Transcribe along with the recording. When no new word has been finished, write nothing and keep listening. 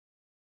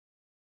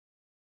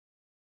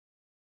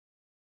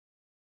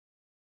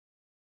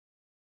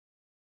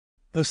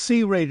The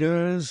Sea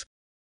Raiders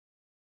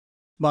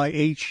by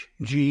H.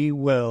 G.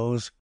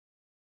 Wells.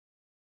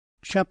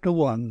 Chapter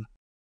 1.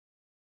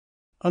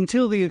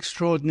 Until the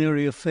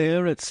extraordinary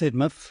affair at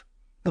Sidmouth,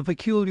 the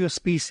peculiar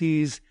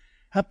species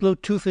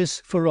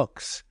Haploteuthis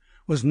ferox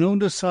was known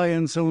to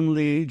science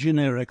only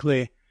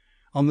generically,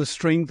 on the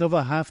strength of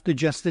a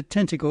half-digested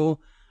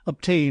tentacle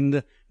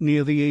obtained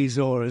near the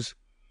Azores,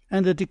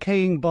 and a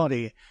decaying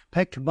body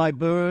pecked by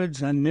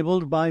birds and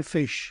nibbled by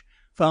fish,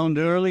 found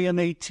early in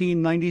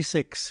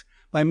 1896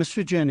 by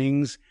Mr.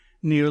 Jennings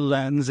near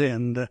Land's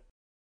End.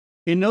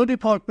 In no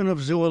department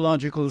of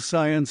zoological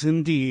science,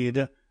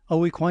 indeed, are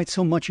we quite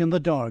so much in the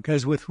dark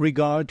as with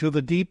regard to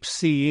the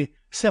deep-sea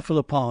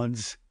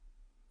cephalopods.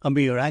 A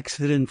mere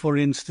accident, for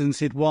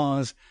instance, it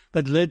was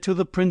that led to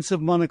the Prince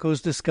of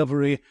Monaco's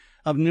discovery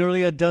of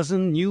nearly a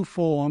dozen new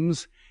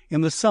forms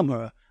in the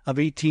summer of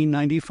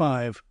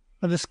 1895,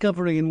 a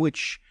discovery in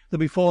which the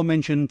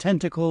before-mentioned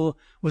tentacle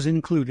was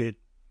included.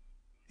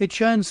 It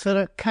chanced that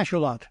a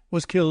cachalot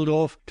was killed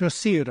off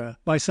Terceira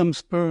by some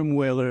sperm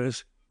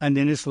whalers, and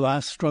in its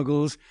last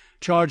struggles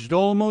charged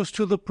almost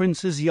to the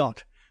Prince's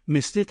yacht,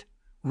 missed it,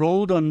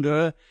 rolled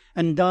under,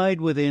 and died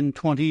within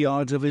 20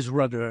 yards of his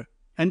rudder.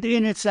 And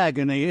in its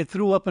agony it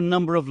threw up a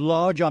number of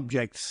large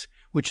objects,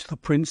 which the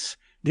Prince,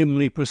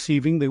 dimly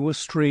perceiving they were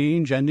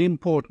strange and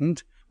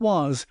important,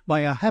 was,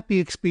 by a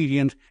happy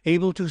expedient,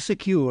 able to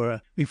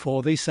secure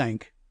before they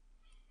sank.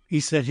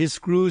 He set his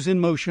screws in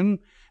motion,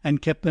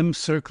 and kept them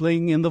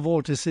circling in the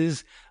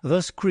vortices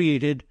thus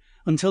created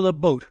until a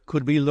boat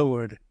could be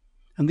lowered,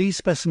 and these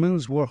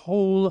specimens were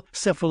whole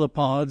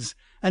cephalopods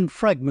and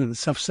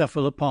fragments of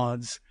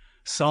cephalopods,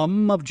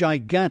 some of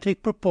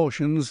gigantic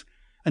proportions,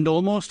 and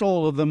almost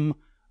all of them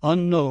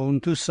unknown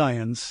to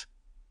science.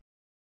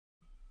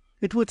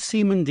 It would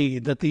seem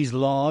indeed that these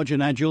large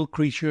and agile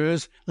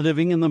creatures,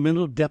 living in the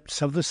middle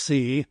depths of the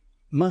sea,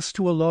 must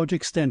to a large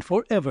extent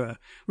for ever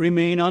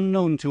remain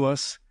unknown to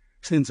us,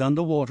 since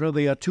under water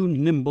they are too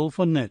nimble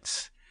for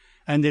nets,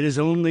 and it is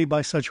only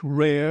by such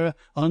rare,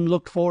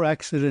 unlooked-for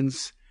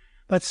accidents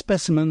that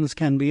specimens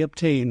can be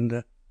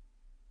obtained.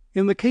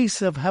 In the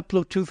case of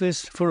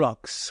Haploteuthis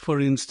ferox, for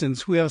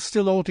instance, we are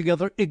still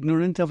altogether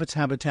ignorant of its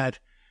habitat,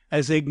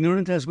 as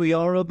ignorant as we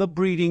are of the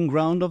breeding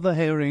ground of the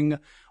herring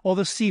or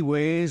the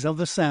seaways of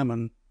the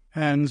salmon,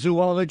 and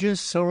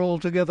zoologists are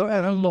altogether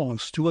at a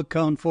loss to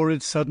account for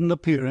its sudden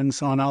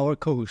appearance on our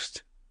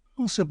coast.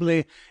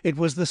 Possibly it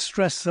was the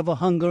stress of a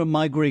hunger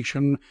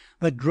migration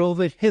that drove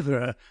it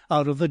hither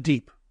out of the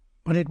deep,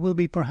 but it will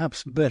be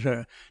perhaps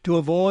better to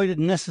avoid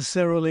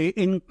necessarily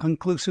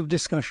inconclusive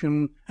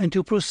discussion, and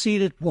to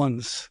proceed at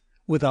once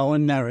with our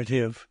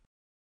narrative.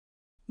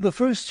 The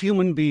first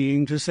human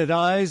being to set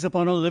eyes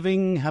upon a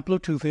living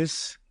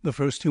Haploteuthis, the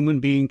first human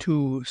being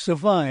to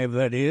survive,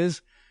 that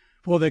is,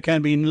 for there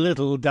can be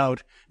little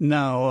doubt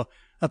now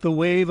that the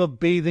wave of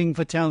bathing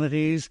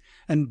fatalities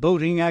and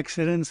boating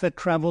accidents that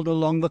travelled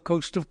along the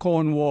coast of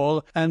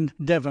Cornwall and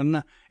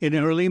Devon in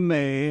early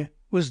May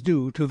was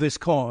due to this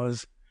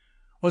cause,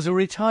 was a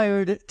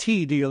retired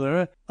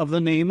tea-dealer of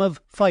the name of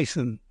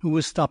Fison, who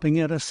was stopping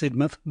at a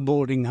Sidmouth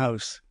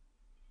boarding-house.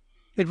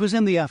 It was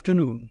in the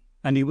afternoon,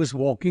 and he was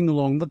walking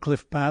along the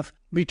cliff-path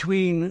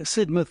between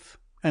Sidmouth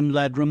and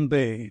Ladram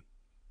Bay.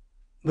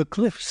 The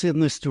cliffs in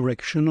this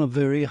direction are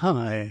very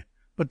high,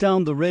 but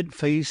down the red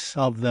face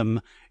of them,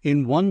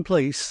 in one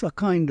place, a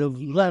kind of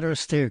ladder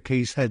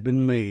staircase had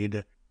been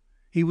made.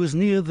 He was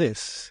near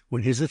this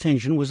when his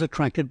attention was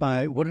attracted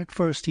by what at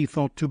first he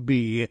thought to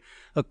be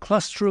a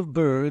cluster of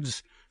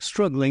birds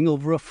struggling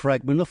over a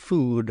fragment of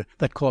food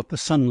that caught the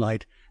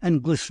sunlight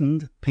and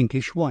glistened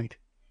pinkish white.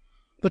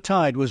 The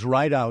tide was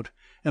right out,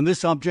 and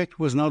this object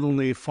was not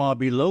only far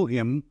below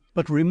him,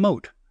 but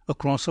remote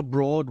across a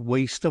broad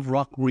waste of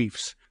rock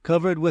reefs,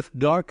 covered with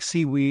dark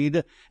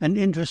seaweed and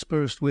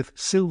interspersed with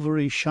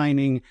silvery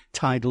shining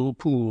tidal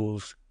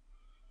pools.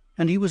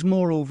 And he was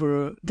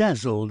moreover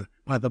dazzled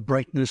by the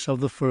brightness of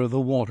the further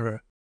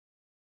water.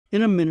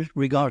 In a minute,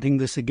 regarding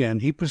this again,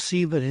 he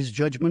perceived that his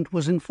judgment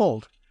was in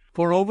fault,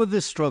 for over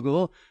this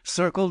struggle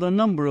circled a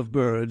number of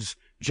birds,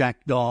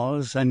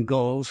 jackdaws and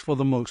gulls for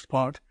the most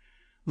part,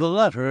 the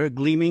latter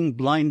gleaming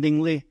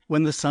blindingly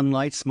when the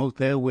sunlight smote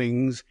their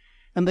wings,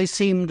 and they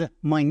seemed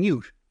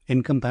minute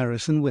in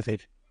comparison with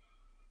it.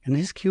 And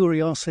his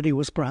curiosity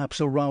was perhaps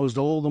aroused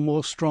all the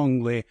more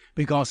strongly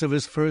because of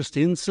his first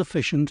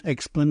insufficient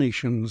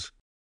explanations.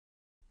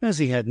 As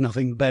he had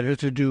nothing better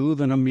to do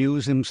than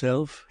amuse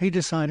himself, he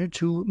decided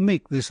to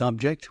make this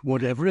object,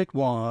 whatever it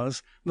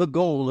was, the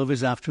goal of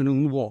his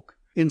afternoon walk,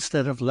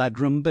 instead of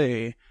Ladram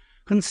Bay,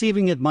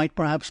 conceiving it might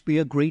perhaps be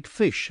a great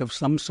fish of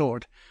some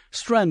sort,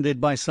 stranded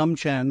by some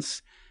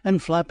chance,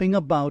 and flapping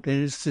about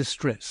in its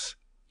distress.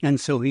 And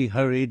so he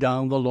hurried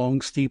down the long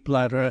steep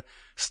ladder,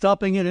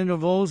 stopping at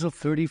intervals of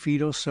 30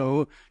 feet or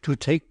so to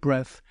take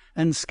breath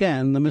and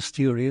scan the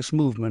mysterious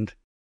movement.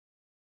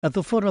 At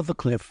the foot of the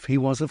cliff he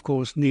was, of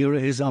course, nearer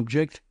his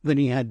object than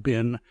he had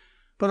been,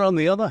 but on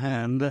the other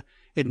hand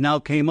it now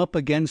came up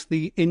against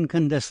the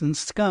incandescent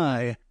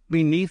sky,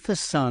 beneath the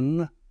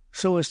sun,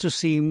 so as to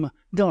seem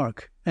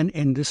dark and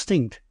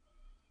indistinct.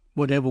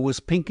 Whatever was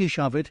pinkish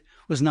of it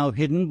was now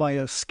hidden by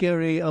a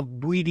skerry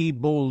of weedy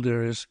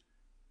boulders,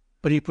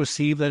 but he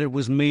perceived that it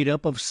was made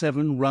up of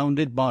 7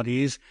 rounded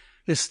bodies,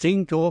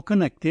 distinct or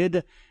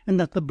connected, and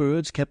that the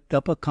birds kept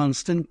up a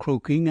constant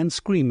croaking and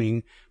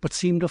screaming, but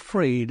seemed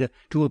afraid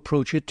to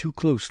approach it too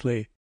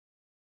closely.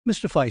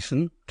 Mr.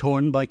 Fison,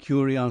 torn by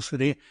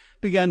curiosity,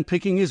 began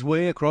picking his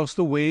way across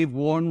the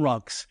wave-worn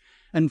rocks,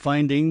 and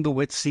finding the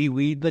wet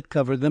seaweed that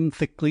covered them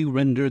thickly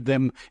rendered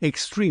them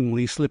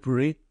extremely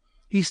slippery,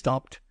 he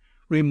stopped,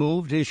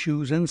 removed his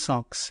shoes and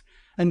socks,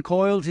 and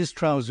coiled his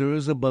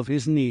trousers above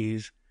his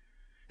knees.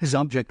 His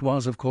object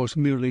was, of course,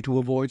 merely to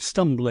avoid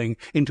stumbling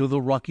into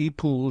the rocky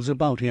pools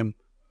about him,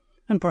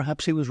 and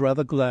perhaps he was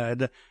rather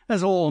glad,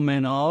 as all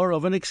men are,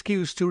 of an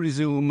excuse to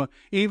resume,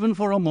 even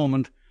for a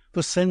moment,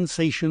 the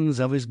sensations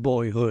of his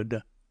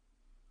boyhood.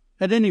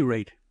 At any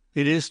rate,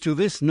 it is to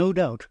this, no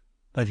doubt,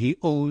 that he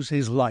owes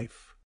his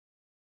life.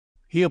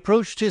 He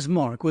approached his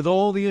mark with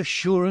all the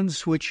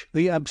assurance which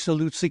the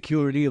absolute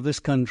security of this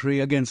country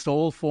against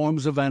all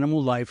forms of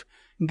animal life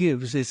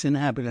gives its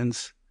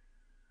inhabitants.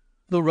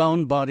 The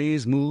round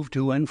bodies moved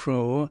to and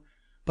fro,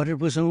 but it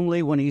was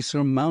only when he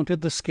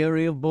surmounted the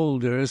skerry of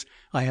boulders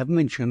I have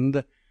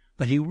mentioned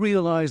that he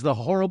realized the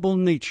horrible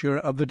nature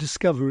of the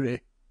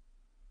discovery.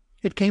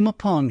 It came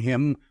upon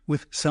him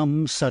with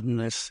some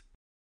suddenness.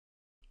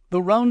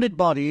 The rounded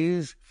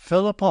bodies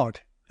fell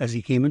apart as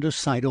he came into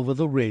sight over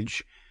the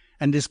ridge,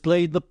 and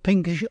displayed the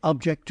pinkish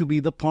object to be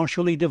the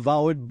partially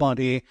devoured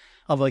body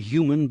of a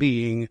human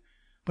being,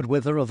 but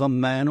whether of a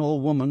man or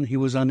woman he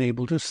was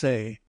unable to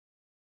say.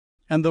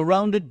 And the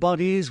rounded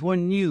bodies were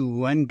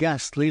new and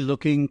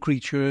ghastly-looking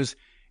creatures,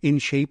 in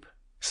shape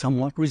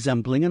somewhat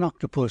resembling an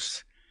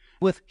octopus,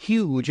 with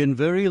huge and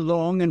very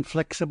long and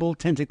flexible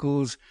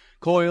tentacles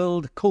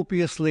coiled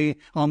copiously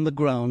on the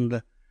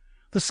ground.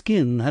 The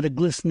skin had a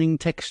glistening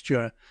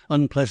texture,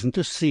 unpleasant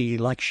to see,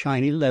 like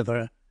shiny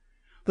leather.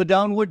 The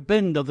downward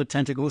bend of the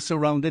tentacles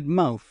surrounded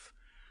mouth,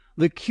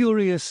 the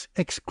curious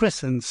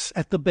excrescence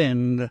at the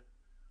bend.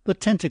 The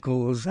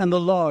tentacles and the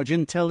large,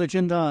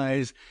 intelligent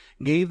eyes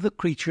gave the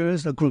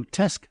creatures a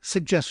grotesque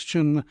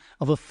suggestion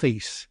of a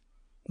face.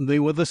 They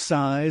were the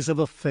size of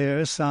a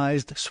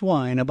fair-sized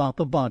swine about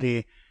the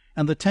body,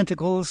 and the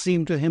tentacles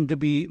seemed to him to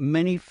be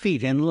many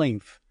feet in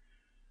length.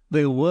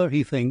 There were,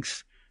 he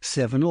thinks,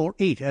 7 or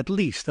 8 at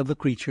least of the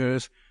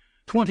creatures.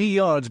 20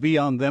 yards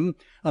beyond them,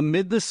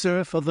 amid the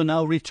surf of the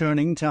now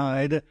returning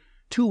tide,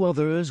 2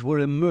 others were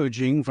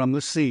emerging from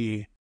the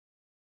sea.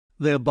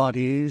 Their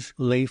bodies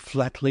lay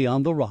flatly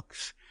on the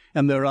rocks,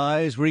 and their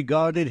eyes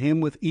regarded him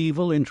with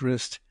evil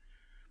interest.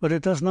 But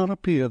it does not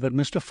appear that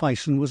Mr.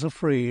 Fison was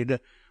afraid,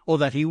 or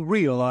that he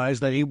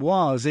realized that he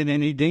was in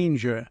any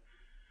danger.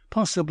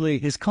 Possibly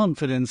his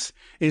confidence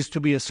is to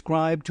be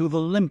ascribed to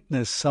the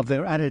limpness of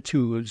their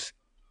attitudes.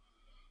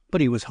 But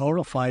he was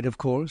horrified, of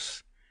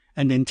course,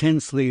 and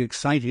intensely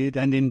excited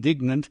and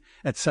indignant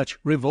at such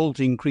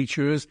revolting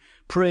creatures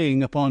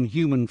preying upon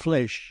human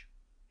flesh.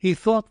 He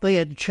thought they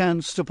had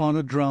chanced upon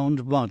a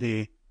drowned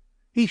body.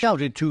 He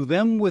shouted to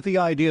them with the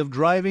idea of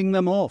driving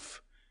them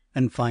off,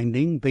 and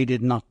finding they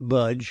did not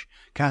budge,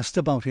 cast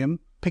about him,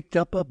 picked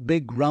up a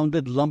big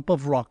rounded lump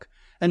of rock,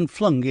 and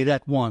flung it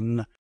at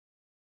one.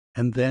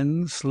 And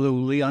then,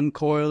 slowly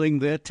uncoiling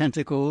their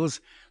tentacles,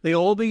 they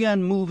all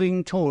began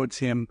moving towards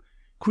him,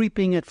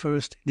 creeping at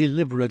first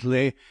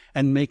deliberately,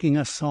 and making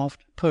a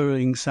soft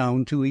purring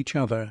sound to each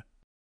other.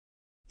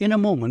 In a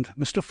moment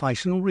Mr.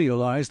 Fison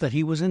realized that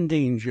he was in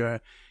danger.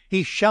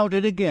 He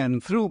shouted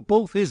again, threw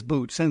both his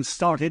boots, and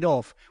started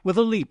off with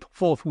a leap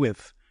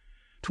forthwith.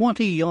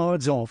 20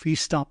 yards off he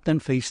stopped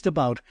and faced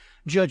about,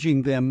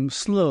 judging them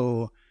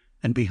slow,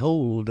 and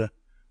behold,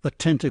 the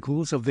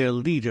tentacles of their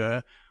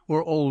leader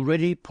were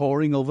already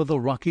pouring over the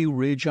rocky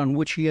ridge on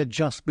which he had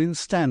just been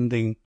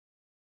standing.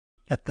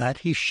 At that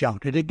he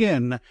shouted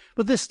again,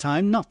 but this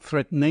time not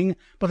threatening,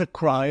 but a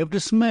cry of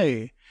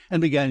dismay, and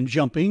began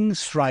jumping,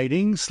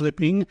 striding,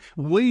 slipping,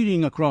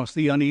 wading across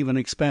the uneven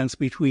expanse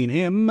between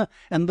him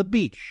and the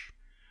beach.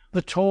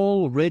 The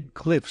tall red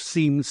cliffs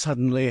seemed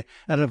suddenly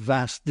at a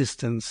vast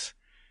distance,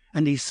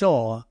 and he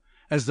saw,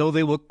 as though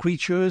they were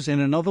creatures in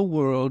another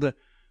world,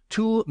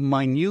 2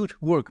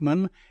 minute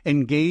workmen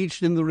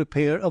engaged in the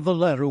repair of the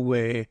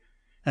ladder-way,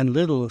 and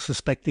little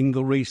suspecting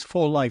the race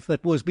for life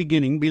that was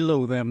beginning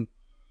below them.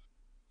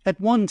 At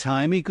one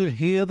time he could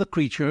hear the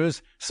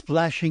creatures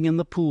splashing in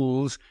the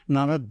pools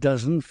not a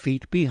dozen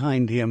feet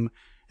behind him,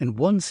 and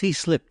once he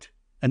slipped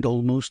and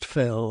almost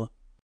fell.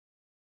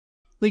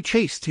 They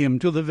chased him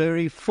to the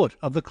very foot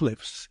of the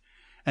cliffs,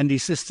 and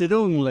desisted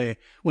only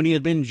when he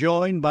had been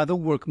joined by the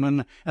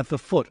workmen at the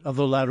foot of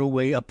the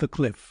ladder-way up the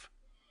cliff.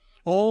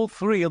 All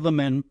 3 of the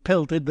men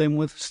pelted them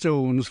with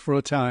stones for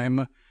a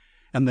time,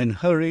 and then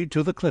hurried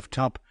to the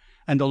cliff-top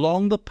and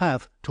along the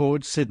path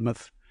towards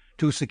Sidmouth,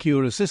 to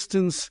secure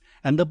assistance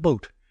and a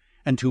boat,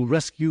 and to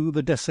rescue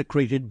the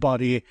desecrated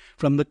body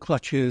from the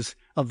clutches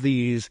of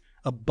these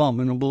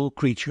abominable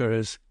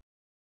creatures.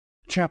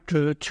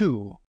 Chapter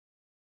 2.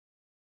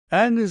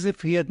 And as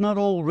if he had not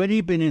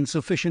already been in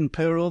sufficient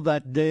peril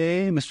that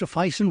day, Mr.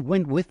 Fison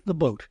went with the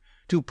boat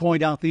to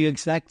point out the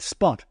exact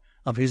spot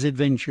of his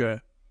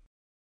adventure.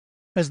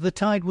 As the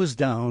tide was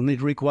down,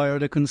 it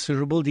required a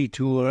considerable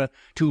detour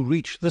to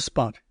reach the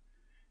spot,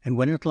 and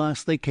when at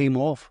last they came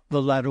off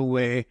the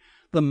ladder-way,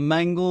 the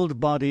mangled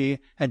body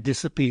had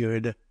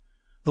disappeared.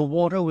 The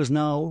water was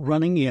now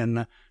running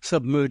in,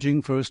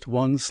 submerging first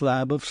one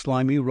slab of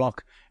slimy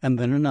rock and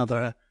then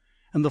another,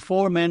 and the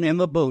 4 men in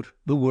the boat,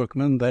 the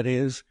workmen, that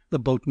is, the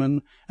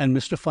boatman and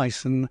Mr.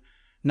 Fison,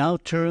 now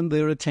turned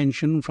their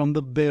attention from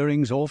the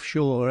bearings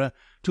off-shore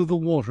to the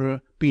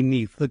water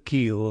beneath the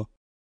keel.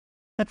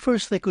 At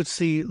first they could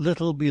see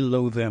little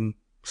below them,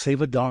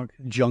 save a dark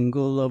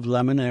jungle of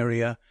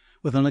laminaria,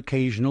 with an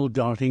occasional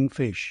darting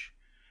fish.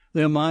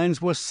 Their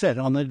minds were set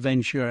on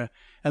adventure,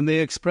 and they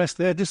expressed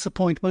their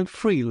disappointment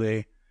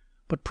freely.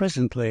 But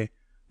presently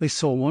they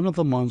saw one of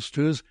the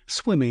monsters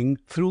swimming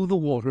through the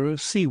water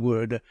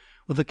seaward,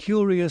 with a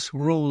curious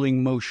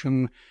rolling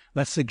motion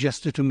that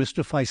suggested to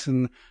Mr.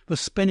 Fison the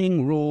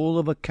spinning roll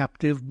of a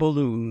captive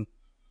balloon.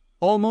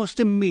 Almost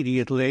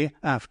immediately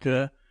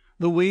after,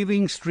 the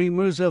waving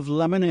streamers of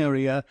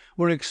laminaria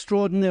were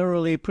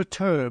extraordinarily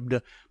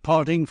perturbed,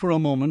 parting for a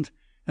moment,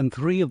 and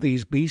 3 of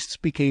these beasts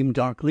became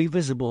darkly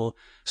visible,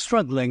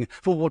 struggling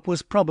for what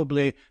was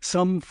probably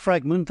some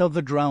fragment of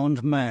the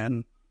drowned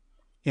man.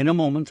 In a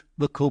moment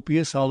the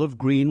copious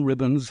olive-green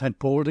ribbons had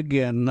poured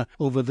again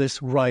over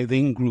this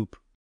writhing group.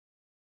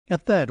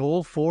 At that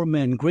all 4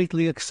 men,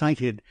 greatly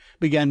excited,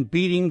 began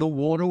beating the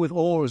water with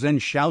oars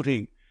and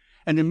shouting,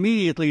 and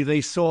immediately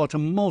they saw a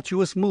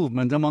tumultuous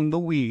movement among the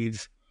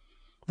weeds.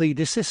 They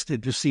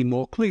desisted to see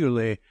more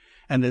clearly,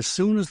 and as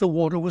soon as the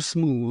water was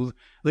smooth,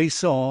 they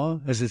saw,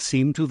 as it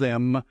seemed to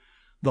them,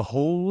 the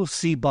whole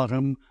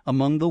sea-bottom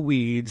among the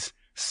weeds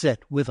set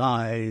with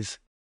eyes.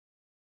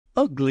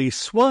 "Ugly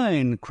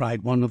swine!"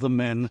 cried one of the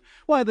men.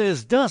 "Why,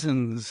 there's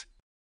dozens!"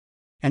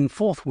 And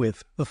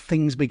forthwith the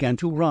things began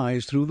to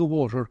rise through the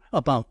water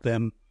about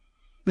them.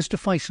 Mr.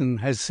 Fison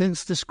has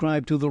since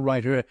described to the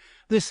writer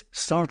this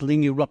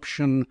startling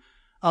eruption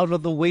out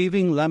of the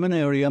waving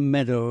laminaria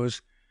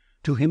meadows.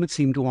 To him it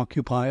seemed to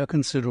occupy a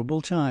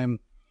considerable time,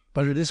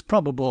 but it is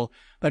probable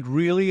that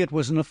really it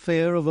was an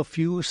affair of a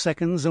few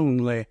seconds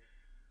only.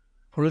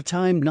 For a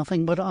time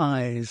nothing but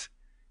eyes,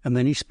 and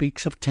then he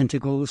speaks of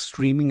tentacles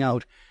streaming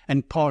out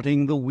and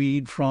parting the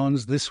weed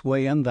fronds this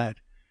way and that,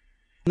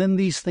 and then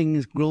these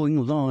things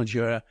growing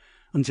larger,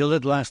 until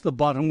at last the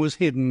bottom was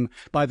hidden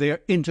by their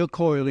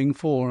intercoiling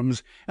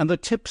forms, and the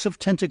tips of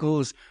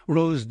tentacles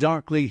rose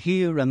darkly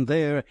here and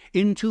there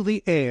into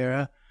the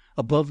air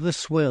above the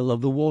swell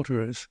of the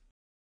waters.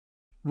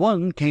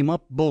 One came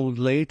up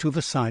boldly to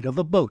the side of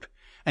the boat,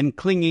 and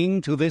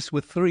clinging to this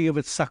with 3 of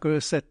its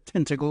sucker-set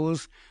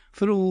tentacles,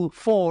 threw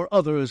 4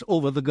 others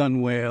over the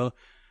gunwale,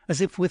 as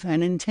if with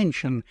an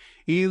intention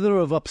either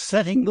of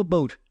upsetting the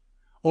boat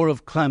or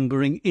of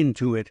clambering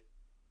into it.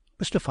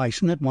 Mr.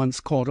 Fison at once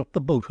caught up the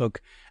boat-hook,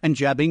 and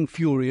jabbing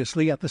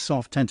furiously at the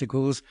soft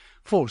tentacles,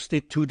 forced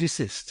it to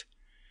desist.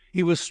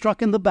 He was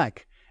struck in the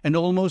back and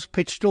almost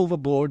pitched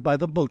overboard by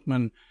the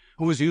boatman,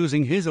 who was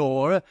using his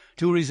oar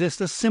to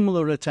resist a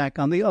similar attack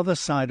on the other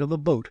side of the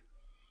boat.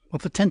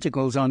 But the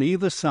tentacles on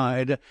either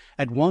side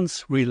at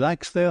once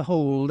relaxed their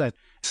hold, and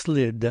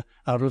slid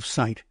out of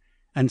sight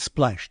and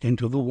splashed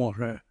into the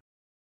water.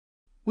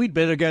 "We'd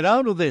better get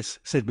out of this,"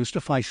 said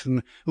Mr.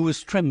 Fison, who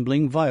was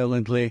trembling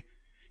violently.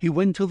 He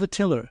went to the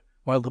tiller,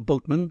 while the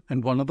boatman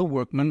and one of the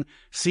workmen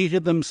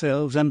seated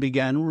themselves and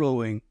began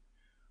rowing.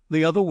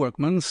 The other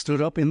workman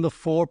stood up in the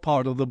fore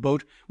part of the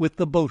boat with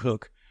the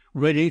boat-hook,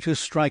 ready to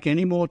strike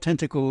any more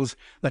tentacles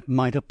that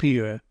might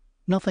appear.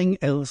 Nothing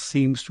else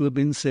seems to have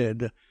been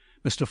said.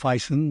 Mr.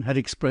 Fison had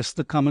expressed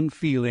the common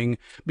feeling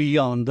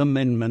beyond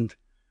amendment.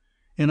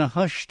 In a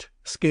hushed,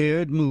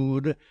 scared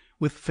mood,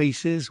 with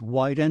faces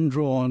white and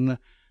drawn,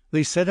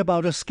 they set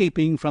about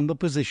escaping from the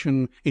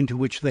position into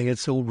which they had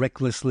so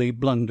recklessly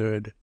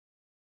blundered.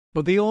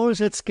 But the oars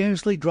had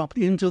scarcely dropped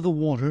into the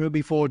water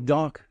before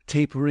dark,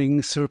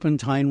 tapering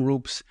serpentine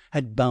ropes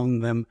had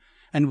bound them,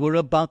 and were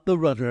about the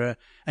rudder,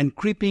 and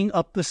creeping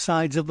up the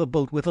sides of the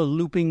boat with a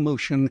looping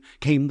motion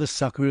came the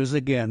suckers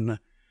again.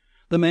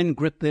 The men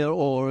gripped their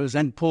oars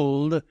and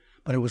pulled,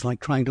 but it was like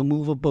trying to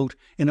move a boat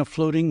in a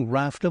floating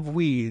raft of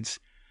weeds.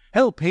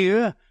 "Help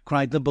here!"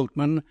 cried the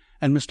boatman,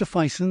 and Mr.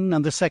 Fison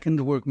and the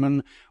second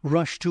workman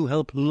rushed to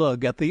help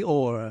lug at the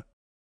oar.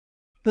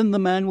 Then the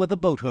man with the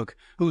boat-hook,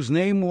 whose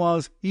name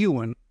was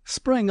Ewan,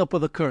 sprang up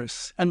with a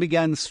curse, and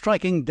began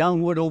striking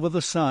downward over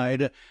the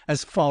side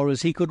as far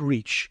as he could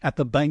reach at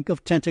the bank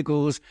of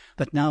tentacles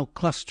that now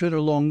clustered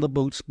along the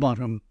boat's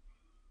bottom.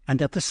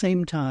 And at the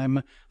same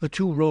time the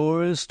 2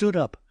 rowers stood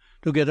up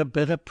to get a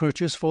better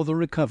purchase for the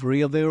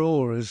recovery of their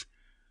oars.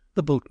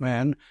 The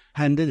boatman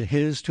handed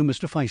his to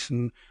Mr.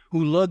 Fison,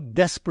 who lugged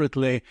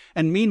desperately,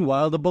 and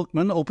meanwhile the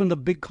boatman opened a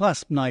big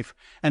clasp-knife,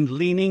 and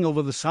leaning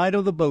over the side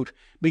of the boat,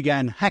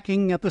 began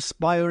hacking at the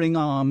spiring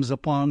arms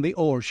upon the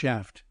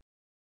oar-shaft.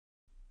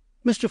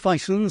 Mr.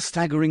 Fison,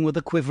 staggering with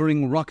the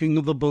quivering rocking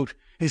of the boat,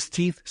 his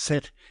teeth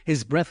set,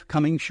 his breath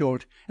coming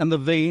short, and the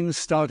veins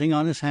starting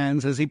on his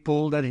hands as he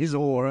pulled at his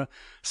oar,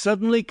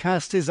 suddenly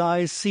cast his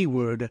eyes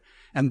seaward,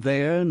 and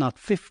there, not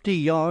 50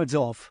 yards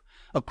off,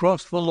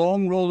 across the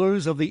long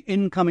rollers of the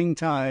incoming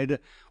tide,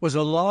 was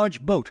a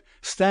large boat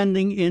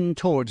standing in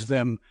towards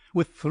them,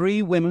 with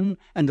 3 women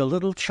and a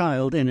little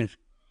child in it.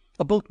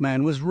 A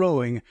boatman was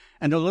rowing,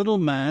 and a little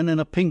man in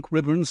a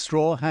pink-ribboned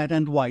straw hat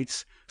and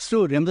whites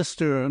stood in the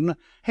stern,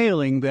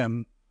 hailing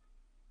them.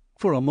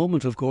 For a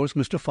moment, of course,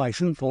 Mr.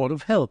 Fison thought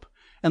of help,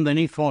 and then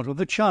he thought of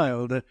the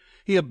child.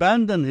 He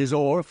abandoned his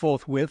oar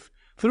forthwith,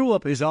 threw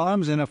up his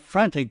arms in a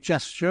frantic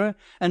gesture,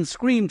 and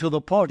screamed to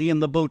the party in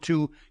the boat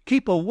to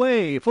keep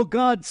away, for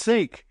God's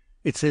sake.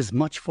 It says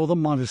much for the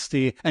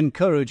modesty and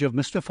courage of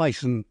Mr.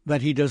 Fison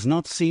that he does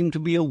not seem to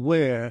be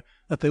aware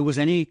that there was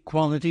any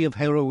quality of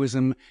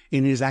heroism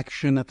in his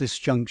action at this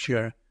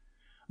juncture.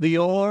 The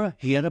oar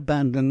he had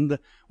abandoned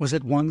was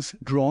at once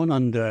drawn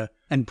under,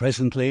 and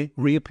presently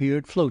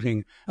reappeared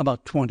floating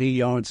about 20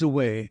 yards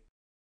away.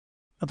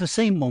 At the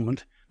same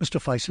moment Mr.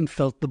 Fison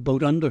felt the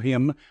boat under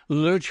him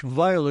lurch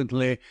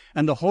violently,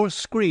 and a hoarse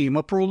scream,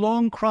 a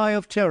prolonged cry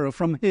of terror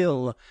from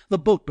Hill, the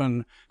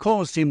boatman,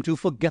 caused him to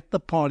forget the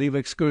party of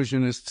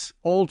excursionists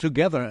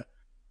altogether.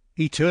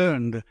 He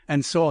turned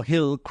and saw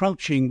Hill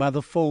crouching by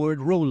the forward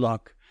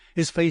rowlock,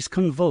 his face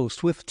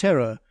convulsed with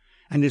terror,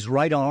 and his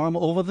right arm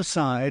over the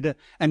side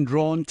and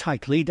drawn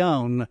tightly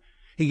down.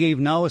 He gave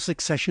now a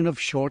succession of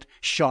short,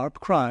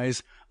 sharp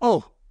cries.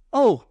 "Oh!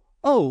 Oh!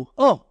 Oh!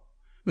 Oh!"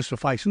 Mr.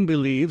 Fison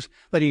believes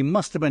that he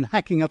must have been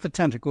hacking at the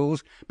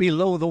tentacles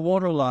below the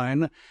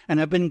water-line, and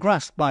have been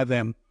grasped by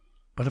them.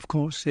 But, of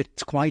course,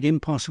 it's quite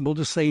impossible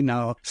to say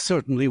now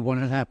certainly what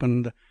had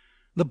happened.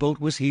 The boat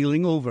was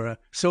heeling over,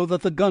 so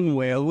that the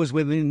gunwale was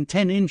within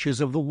 10 inches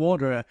of the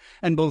water,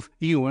 and both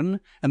Ewan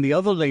and the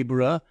other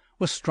labourer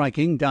were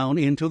striking down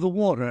into the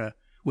water,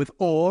 with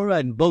oar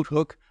and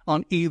boat-hook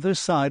on either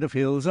side of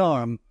Hill's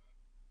arm.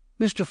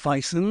 Mr.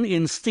 Fison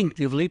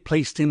instinctively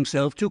placed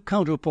himself to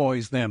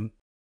counterpoise them.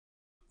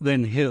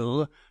 Then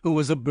Hill, who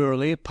was a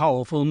burly,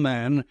 powerful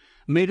man,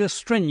 made a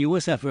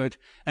strenuous effort,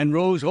 and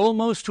rose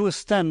almost to a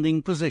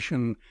standing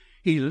position.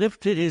 He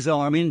lifted his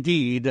arm,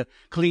 indeed,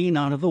 clean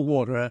out of the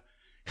water.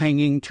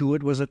 Hanging to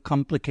it was a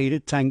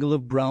complicated tangle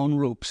of brown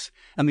ropes,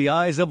 and the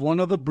eyes of one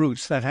of the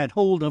brutes that had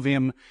hold of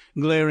him,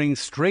 glaring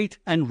straight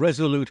and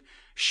resolute,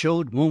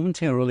 showed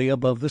momentarily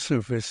above the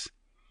surface.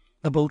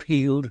 The boat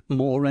heeled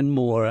more and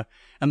more,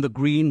 and the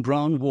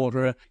green-brown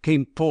water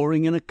came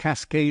pouring in a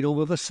cascade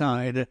over the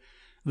side.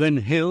 Then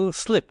Hill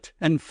slipped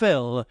and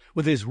fell,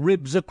 with his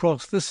ribs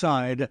across the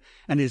side,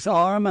 and his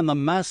arm and the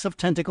mass of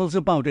tentacles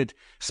about it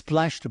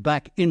splashed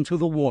back into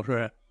the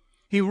water.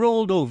 He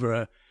rolled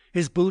over.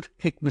 His boot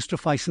kicked Mr.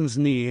 Fison's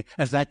knee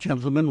as that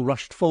gentleman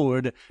rushed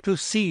forward to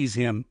seize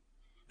him,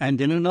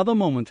 and in another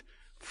moment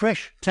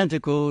fresh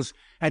tentacles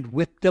had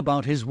whipped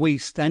about his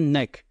waist and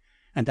neck,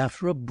 and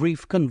after a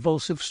brief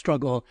convulsive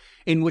struggle,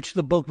 in which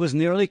the boat was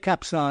nearly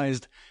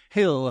capsized,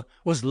 Hill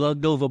was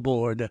lugged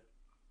overboard.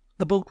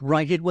 The boat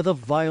righted with a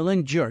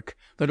violent jerk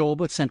that all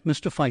but sent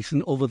Mr.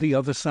 Fison over the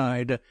other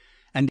side,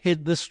 and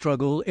hid the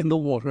struggle in the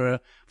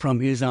water from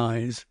his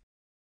eyes.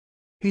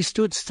 He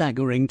stood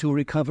staggering to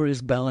recover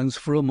his balance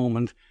for a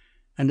moment,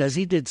 and as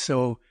he did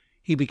so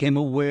he became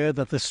aware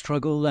that the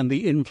struggle and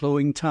the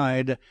inflowing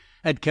tide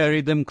had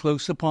carried them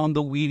close upon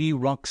the weedy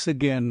rocks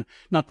again.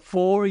 Not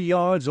 4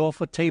 yards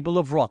off, a table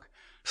of rock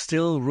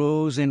still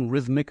rose in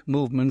rhythmic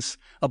movements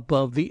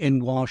above the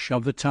inwash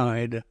of the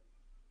tide.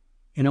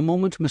 In a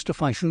moment Mr.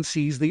 Fison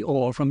seized the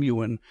oar from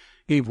Ewan,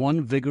 gave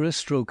one vigorous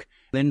stroke,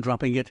 then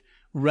dropping it,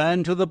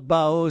 ran to the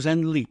bows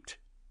and leaped.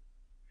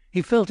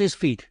 He felt his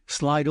feet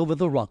slide over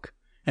the rock,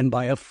 and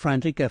by a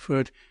frantic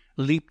effort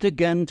leaped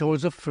again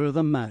towards a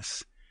further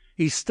mass.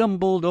 He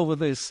stumbled over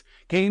this,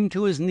 came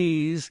to his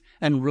knees,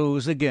 and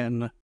rose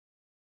again.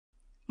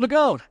 "Look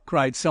out!"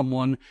 cried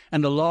someone,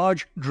 and a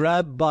large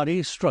drab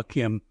body struck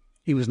him.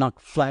 He was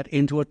knocked flat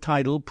into a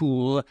tidal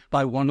pool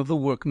by one of the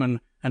workmen,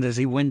 and as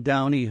he went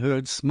down he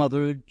heard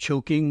smothered,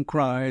 choking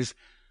cries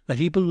that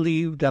he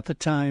believed at the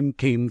time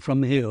came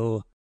from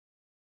Hill.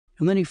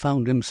 And then he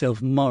found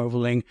himself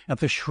marvelling at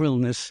the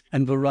shrillness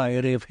and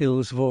variety of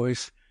Hill's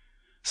voice.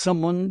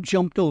 Someone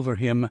jumped over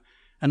him,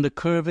 and a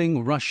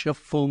curving rush of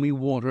foamy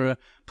water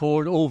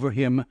poured over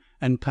him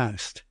and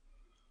past.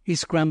 He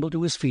scrambled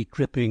to his feet,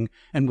 dripping,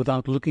 and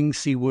without looking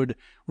seaward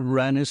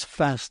ran as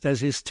fast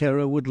as his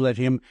terror would let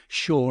him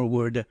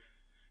shoreward.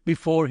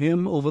 Before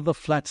him, over the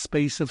flat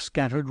space of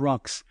scattered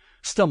rocks,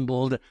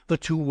 stumbled the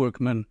 2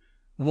 workmen,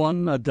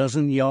 one a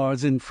dozen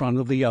yards in front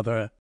of the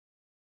other.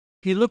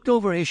 He looked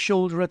over his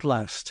shoulder at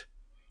last,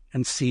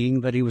 and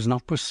seeing that he was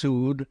not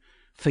pursued,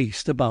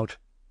 faced about.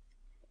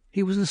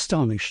 He was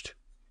astonished.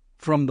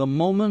 From the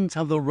moment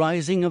of the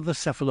rising of the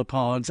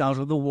cephalopods out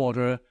of the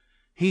water,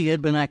 he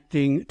had been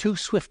acting too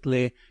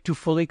swiftly to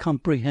fully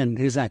comprehend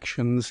his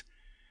actions.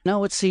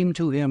 Now it seemed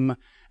to him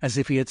as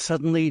if he had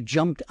suddenly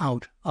jumped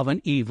out of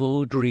an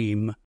evil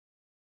dream.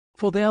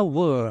 For there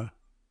were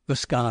the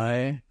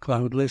sky,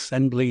 cloudless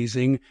and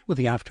blazing with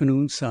the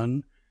afternoon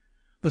sun,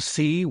 the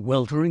sea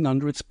weltering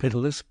under its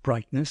pitiless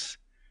brightness,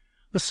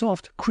 the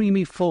soft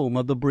creamy foam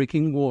of the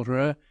breaking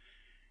water,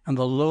 and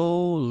the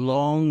low,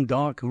 long,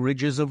 dark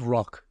ridges of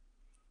rock.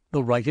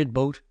 The righted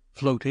boat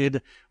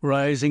floated,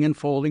 rising and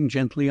falling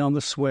gently on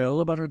the swell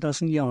about a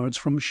dozen yards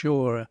from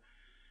shore.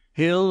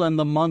 Hill and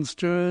the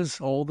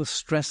monsters, all the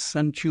stress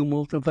and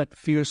tumult of that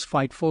fierce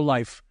fight for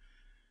life,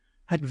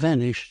 had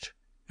vanished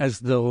as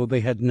though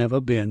they had never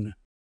been.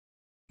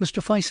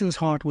 Mr. Fison's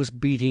heart was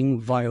beating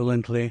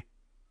violently.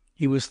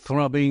 He was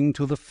throbbing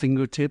to the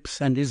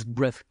fingertips, and his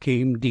breath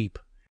came deep.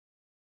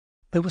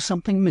 There was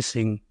something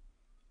missing.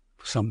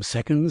 For some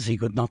seconds he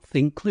could not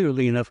think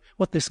clearly enough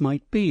what this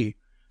might be.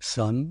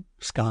 Sun,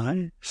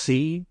 sky,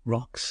 sea,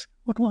 rocks.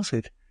 What was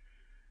it?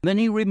 Then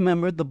he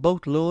remembered the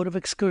boatload of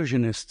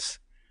excursionists.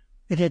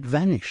 It had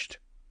vanished.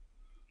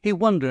 He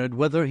wondered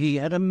whether he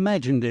had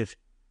imagined it.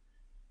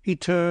 He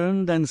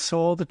turned and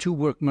saw the two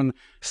workmen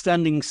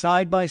standing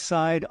side by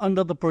side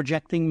under the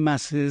projecting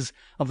masses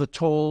of the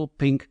tall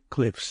pink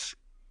cliffs.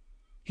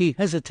 He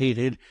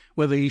hesitated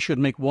whether he should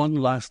make one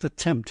last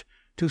attempt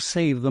to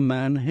save the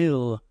man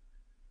Hill.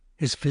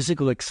 His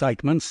physical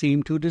excitement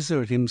seemed to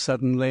desert him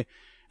suddenly,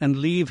 and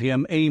leave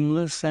him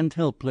aimless and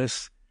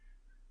helpless.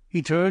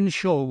 He turned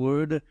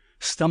shoreward,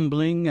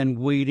 stumbling and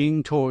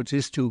wading towards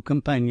his two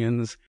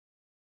companions.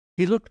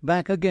 He looked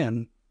back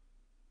again,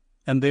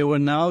 and there were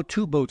now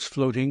two boats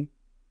floating,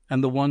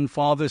 and the one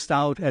farthest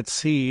out at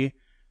sea,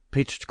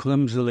 pitched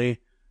clumsily,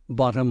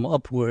 bottom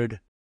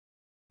upward.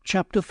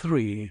 Chapter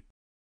 3.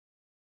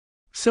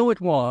 So it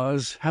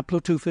was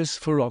Haploteuthis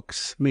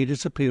ferox made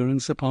its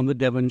appearance upon the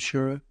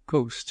Devonshire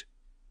coast.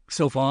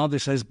 So far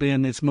this has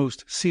been its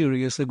most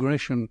serious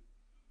aggression.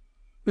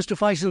 Mr.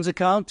 Fison's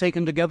account,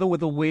 taken together with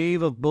the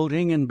wave of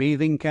boating and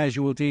bathing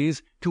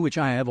casualties to which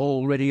I have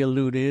already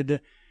alluded,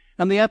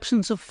 and the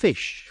absence of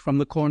fish from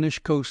the Cornish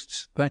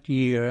coasts that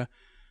year,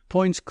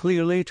 points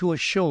clearly to a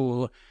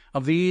shoal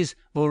of these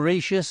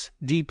voracious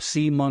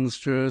deep-sea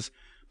monsters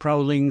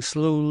prowling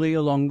slowly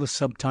along the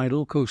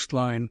subtidal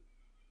coastline.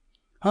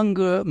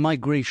 Hunger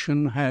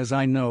migration has,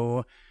 I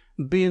know,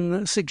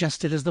 been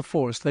suggested as the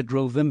force that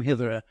drove them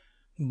hither,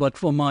 but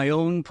for my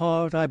own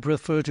part I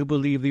prefer to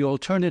believe the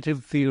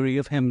alternative theory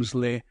of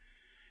Hemsley.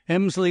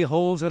 Hemsley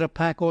holds that a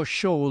pack or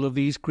shoal of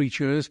these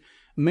creatures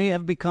may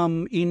have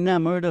become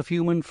enamoured of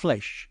human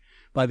flesh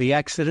by the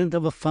accident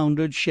of a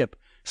foundered ship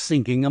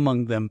sinking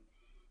among them,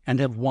 and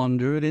have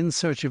wandered in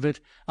search of it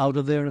out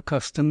of their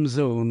accustomed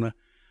zone,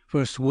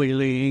 first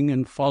waylaying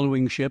and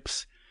following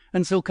ships,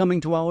 and so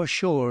coming to our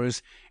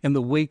shores in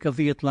the wake of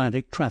the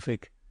Atlantic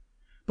traffic.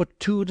 But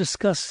to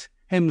discuss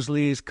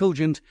Hemsley's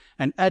cogent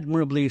and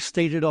admirably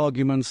stated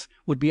arguments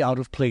would be out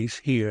of place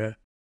here.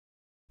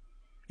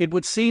 It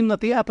would seem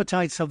that the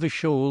appetites of the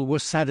shoal were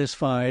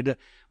satisfied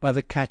by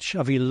the catch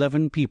of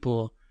 11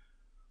 people,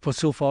 for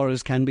so far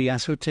as can be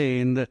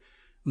ascertained,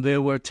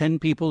 there were 10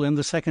 people in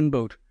the second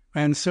boat,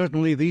 and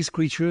certainly these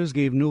creatures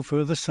gave no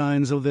further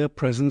signs of their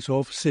presence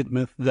off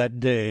Sidmouth that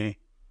day.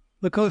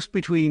 The coast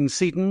between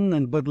Seaton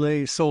and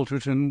Budleigh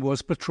Salterton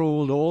was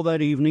patrolled all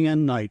that evening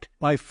and night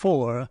by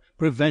 4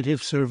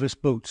 preventive service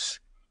boats,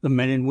 the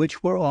men in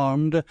which were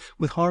armed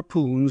with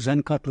harpoons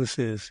and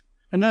cutlasses,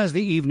 and as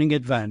the evening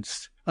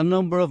advanced, a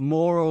number of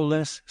more or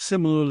less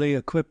similarly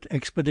equipped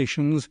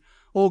expeditions,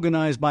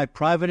 organized by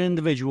private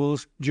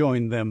individuals,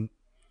 joined them.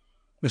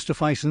 Mr.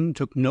 Fison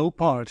took no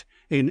part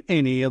in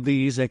any of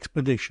these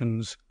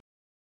expeditions.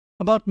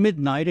 About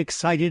midnight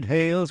excited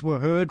hails were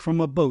heard from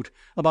a boat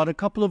about a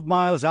couple of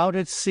miles out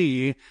at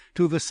sea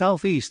to the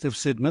southeast of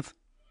Sidmouth,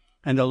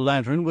 and a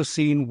lantern was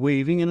seen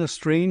waving in a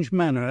strange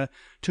manner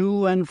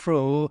to and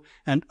fro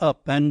and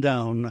up and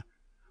down.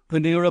 The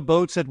nearer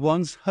boats at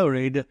once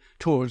hurried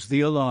towards the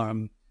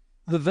alarm.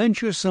 The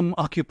venturesome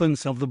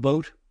occupants of the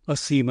boat, a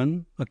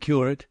seaman, a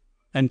curate,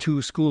 and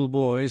 2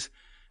 schoolboys,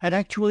 had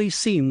actually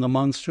seen the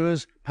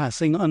monsters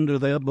passing under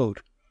their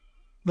boat.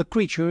 The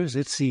creatures,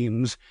 it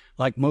seems,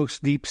 like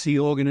most deep-sea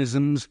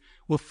organisms,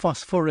 were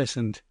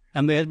phosphorescent,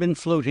 and they had been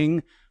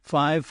floating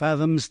 5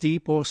 fathoms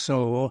deep or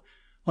so,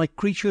 like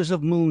creatures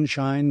of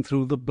moonshine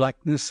through the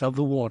blackness of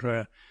the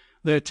water,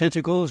 their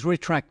tentacles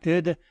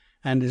retracted,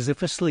 and as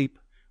if asleep,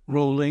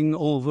 rolling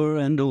over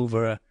and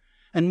over,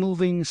 and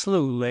moving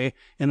slowly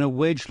in a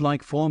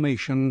wedge-like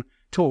formation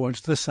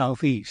towards the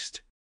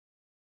southeast.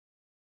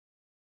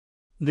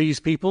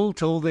 These people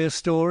told their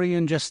story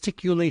in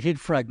gesticulated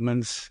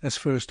fragments, as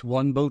first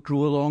one boat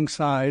drew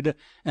alongside,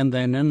 and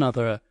then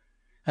another.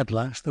 At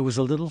last there was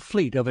a little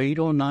fleet of 8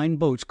 or 9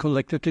 boats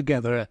collected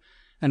together,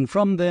 and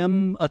from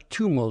them a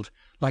tumult,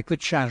 like the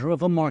chatter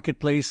of a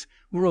marketplace,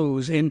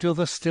 rose into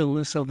the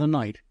stillness of the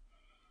night.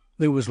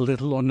 There was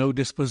little or no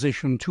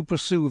disposition to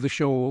pursue the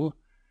shoal.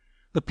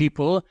 The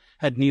people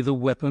had neither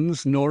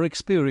weapons nor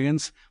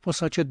experience for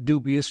such a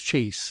dubious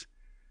chase,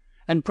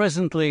 and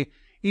presently,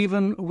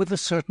 even with a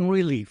certain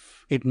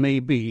relief, it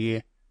may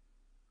be,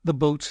 the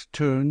boats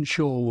turned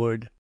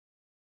shoreward.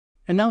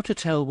 And now to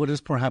tell what is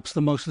perhaps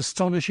the most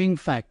astonishing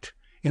fact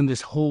in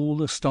this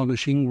whole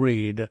astonishing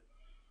raid.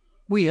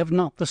 We have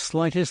not the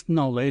slightest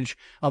knowledge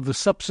of the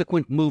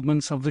subsequent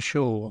movements of the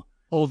shoal.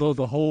 although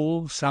the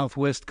whole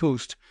southwest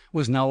coast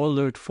was now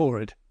alert for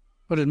it.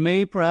 But it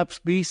may perhaps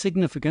be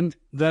significant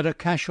that a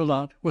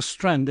cachalot was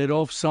stranded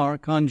off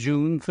Sark on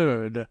June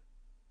 3rd.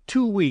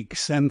 2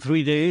 weeks and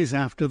 3 days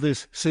after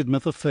this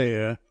Sidmouth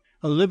affair,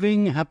 a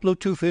living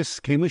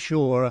Haploteuthis came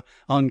ashore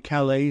on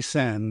Calais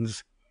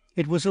sands.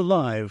 It was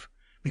alive,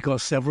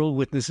 because several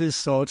witnesses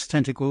saw its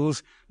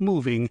tentacles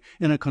moving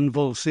in a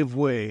convulsive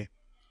way,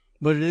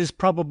 but it is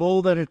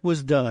probable that it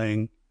was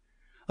dying.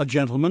 A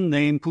gentleman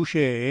named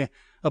Pouchet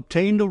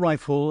obtained a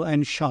rifle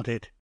and shot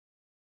it.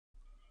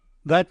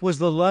 That was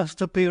the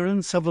last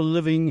appearance of a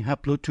living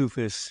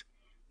Haploteuthis.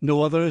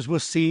 No others were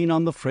seen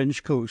on the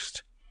French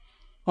coast.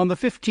 On the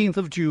 15th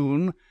of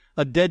June,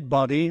 a dead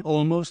body,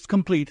 almost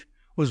complete,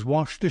 was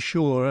washed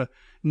ashore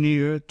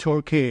near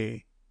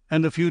Torquay,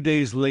 and a few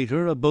days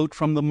later a boat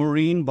from the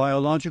Marine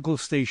Biological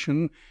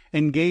Station,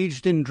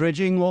 engaged in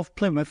dredging off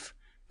Plymouth,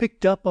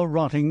 picked up a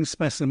rotting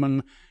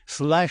specimen,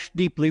 slashed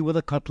deeply with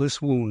a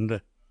cutlass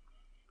wound.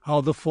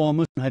 How the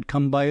former had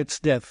come by its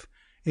death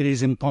it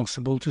is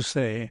impossible to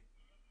say.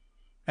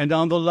 And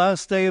on the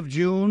last day of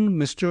June,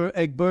 Mr.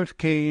 Egbert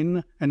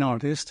Kane, an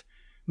artist,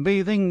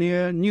 bathing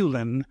near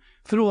Newlyn,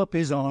 threw up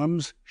his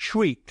arms,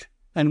 shrieked,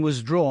 and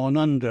was drawn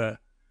under.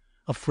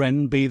 A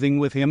friend bathing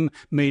with him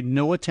made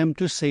no attempt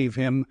to save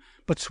him,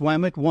 but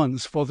swam at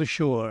once for the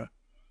shore.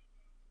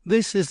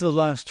 This is the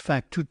last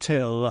fact to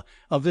tell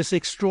of this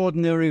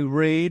extraordinary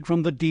raid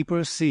from the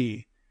deeper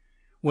sea.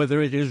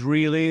 Whether it is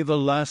really the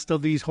last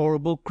of these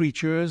horrible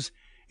creatures,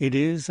 it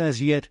is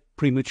as yet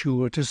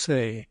premature to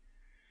say.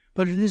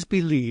 But it is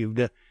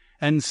believed,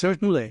 and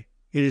certainly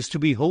it is to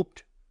be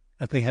hoped,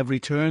 that they have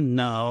returned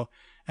now,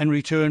 and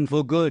returned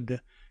for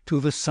good, to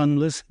the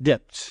sunless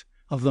depths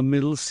of the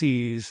middle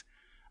seas,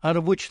 out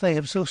of which they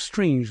have so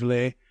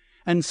strangely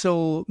and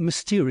so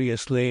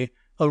mysteriously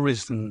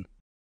arisen.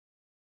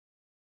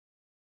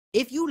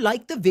 If you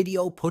like the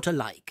video, put a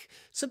like,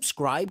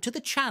 subscribe to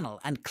the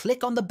channel and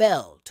click on the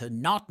bell to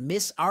not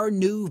miss our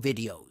new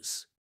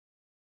videos.